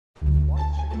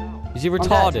Is he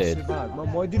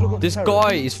retarded? This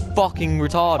guy is fucking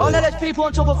retarded. Oh no, there's people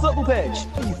on top of a football pitch.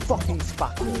 You fucking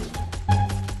spackle.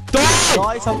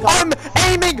 Guys, I'm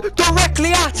aiming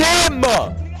directly at him!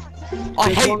 I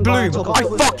hate Bloom. I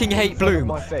fucking hate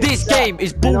Bloom. This game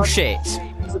is bullshit.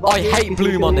 I hate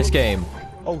Bloom on this game.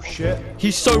 Oh shit.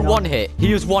 He's so one hit.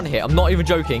 He is one hit. I'm not even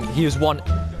joking. He is one.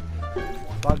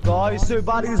 That guy is so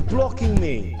bad, he was blocking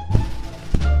me.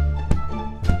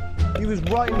 He was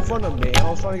right in front of me and I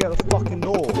was trying to get the fucking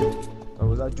door. Oh,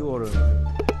 was that Jordan?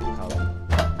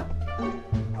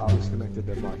 I disconnected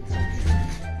their mics.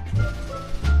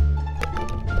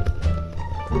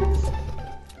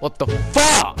 What the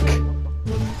fuck?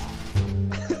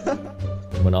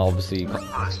 When I obviously...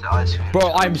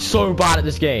 Bro, I'm so bad at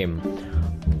this game.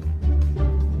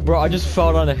 Bro, I just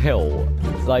fell down a hill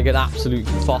like an absolute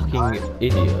fucking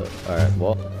idiot. Alright,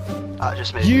 what?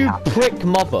 Just made You prick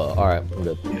mother. Alright, I'm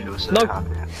good. So No.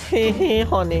 Hehe,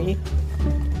 honey.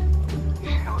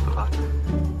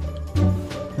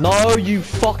 No, you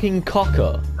fucking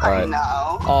cocker. Alright.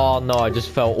 Oh no, I just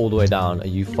fell all the way down. Are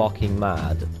you fucking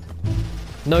mad?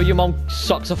 No, your mom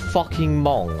sucks a fucking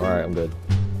mong. Alright, I'm good.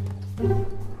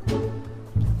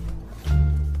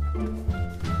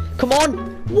 Come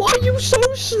on! Why are you so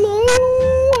slow?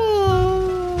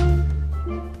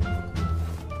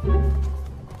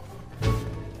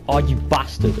 Oh, you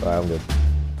bastard. Alright, I'm good.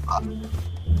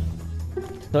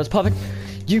 No, it's perfect.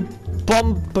 You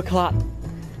bumbleclap.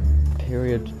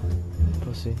 Period.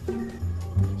 Pussy.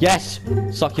 Yes!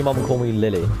 Suck your mum and call me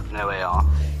Lily. No we are.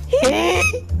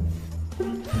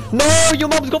 No, your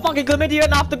mum's got fucking chlamydia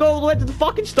and I have to go all the way to the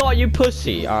fucking start, you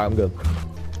pussy. Alright, I'm good.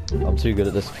 I'm too good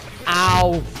at this.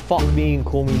 Ow! Fuck me and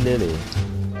call me Lily.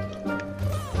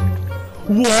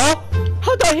 What?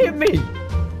 How'd that hit me?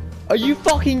 Are you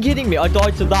fucking kidding me? I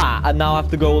died to that and now I have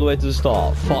to go all the way to the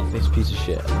start. Fuck this piece of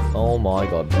shit. Oh my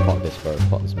god. Fuck this, bro.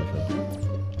 Fuck this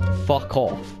mission. Fuck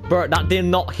off. Bro, that did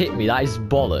not hit me. That is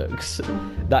bollocks.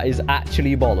 That is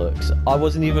actually bollocks. I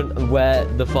wasn't even where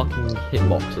the fucking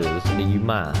hitbox is. Are you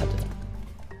mad?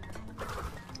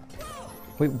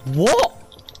 Wait, what?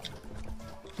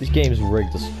 This game's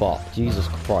rigged as fuck. Jesus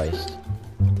Christ.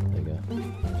 There you go.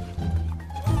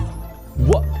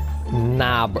 What?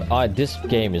 Nah, bro. This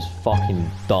game is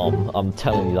fucking dumb. I'm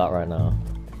telling you that right now.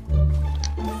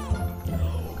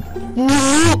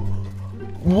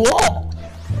 What?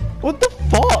 What the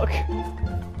fuck?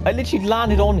 I literally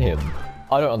landed on him.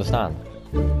 I don't understand.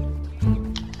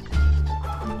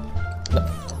 No.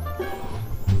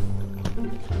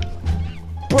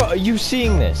 Bro, are you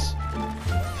seeing this?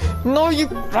 No, you...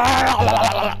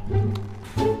 I'm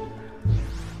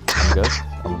good.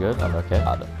 I'm good. I'm okay.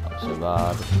 I'm so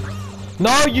bad.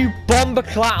 No, you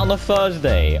bombaclat on a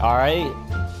Thursday, alright?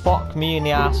 Fuck me in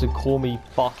the ass and call me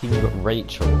fucking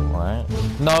Rachel, alright?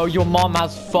 No, your mom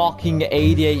has fucking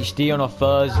ADHD on a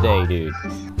Thursday, dude.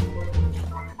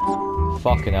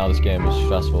 Fucking hell, this game is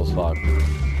stressful as fuck.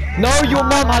 No, your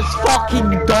mom has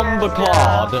fucking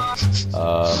bombaclad.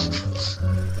 Ah!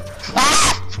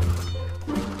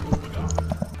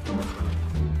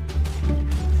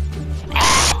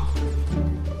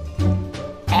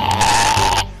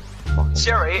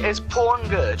 Siri, is porn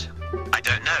good? I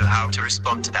don't know how to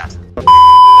respond to that.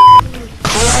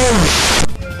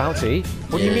 Bounty?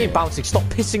 What do you mean, Bounty? Stop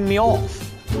pissing me off!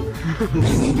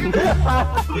 You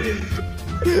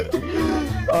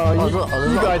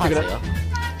guys are gonna...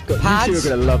 Pads? You two are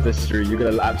gonna love this stream. You're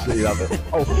gonna absolutely love it.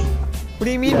 Oh. What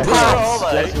do you mean,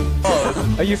 pads?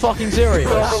 Are you fucking serious?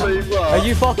 Are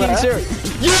you fucking serious?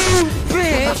 You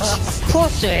bitch!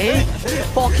 Pussy!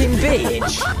 Fucking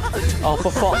bitch! Oh,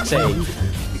 for fuck's sake.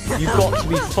 You've got to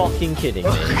be fucking kidding me.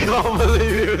 I can't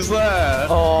believe he was there.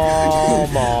 Oh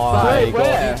my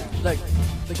god.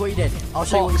 Look what you did. I'll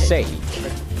show you what you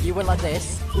did. You went like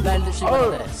this, then literally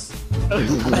went like this.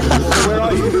 Where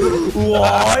are you?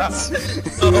 What?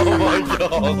 Oh my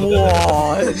god.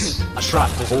 What? I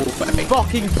trapped the whole thing.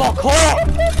 Fucking fuck off!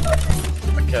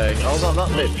 Okay, I was on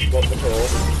that lip. What before?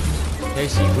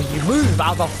 Casey, will you move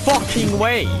out the fucking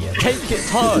way? Take your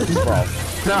turn, bro.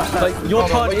 Like, your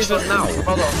turn isn't now.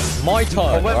 My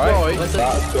turn, alright?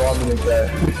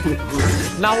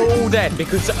 Now we're all dead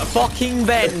because fucking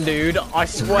Ben, dude, I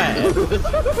swear.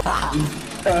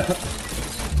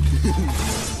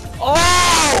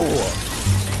 Oh!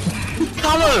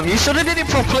 Callum, you should have did it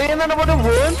properly and then I would have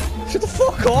won. Shut the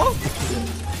fuck up!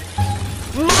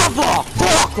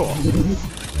 Motherfucker!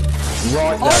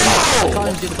 Right Oh!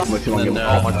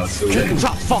 now.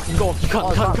 Fucking go! You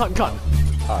can't, cut.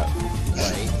 Alright.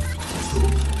 Wait.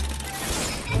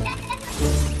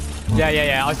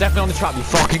 Yeah. I was definitely on the trap, you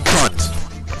fucking cunt!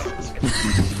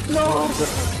 No!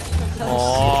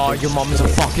 Oh, your mum's a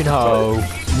fucking hoe.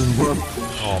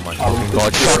 Oh my fucking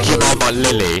god, fuck your mum, my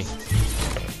Lily.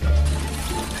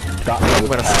 I'm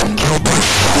gonna fucking kill me.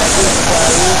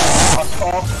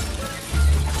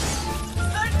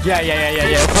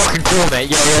 Yeah. Fucking cool, mate.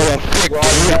 Yeah. Big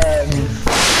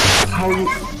How you...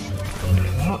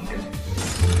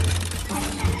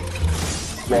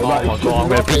 Oh my god, I'm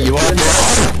gonna beat you up.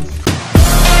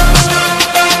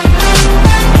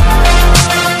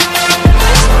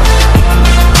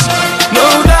 No,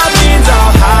 that means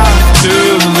I'll have to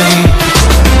leave.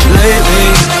 Lately,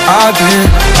 I've been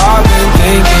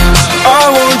thinking I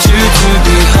want you to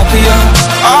be happier.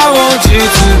 I want you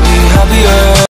to be happier.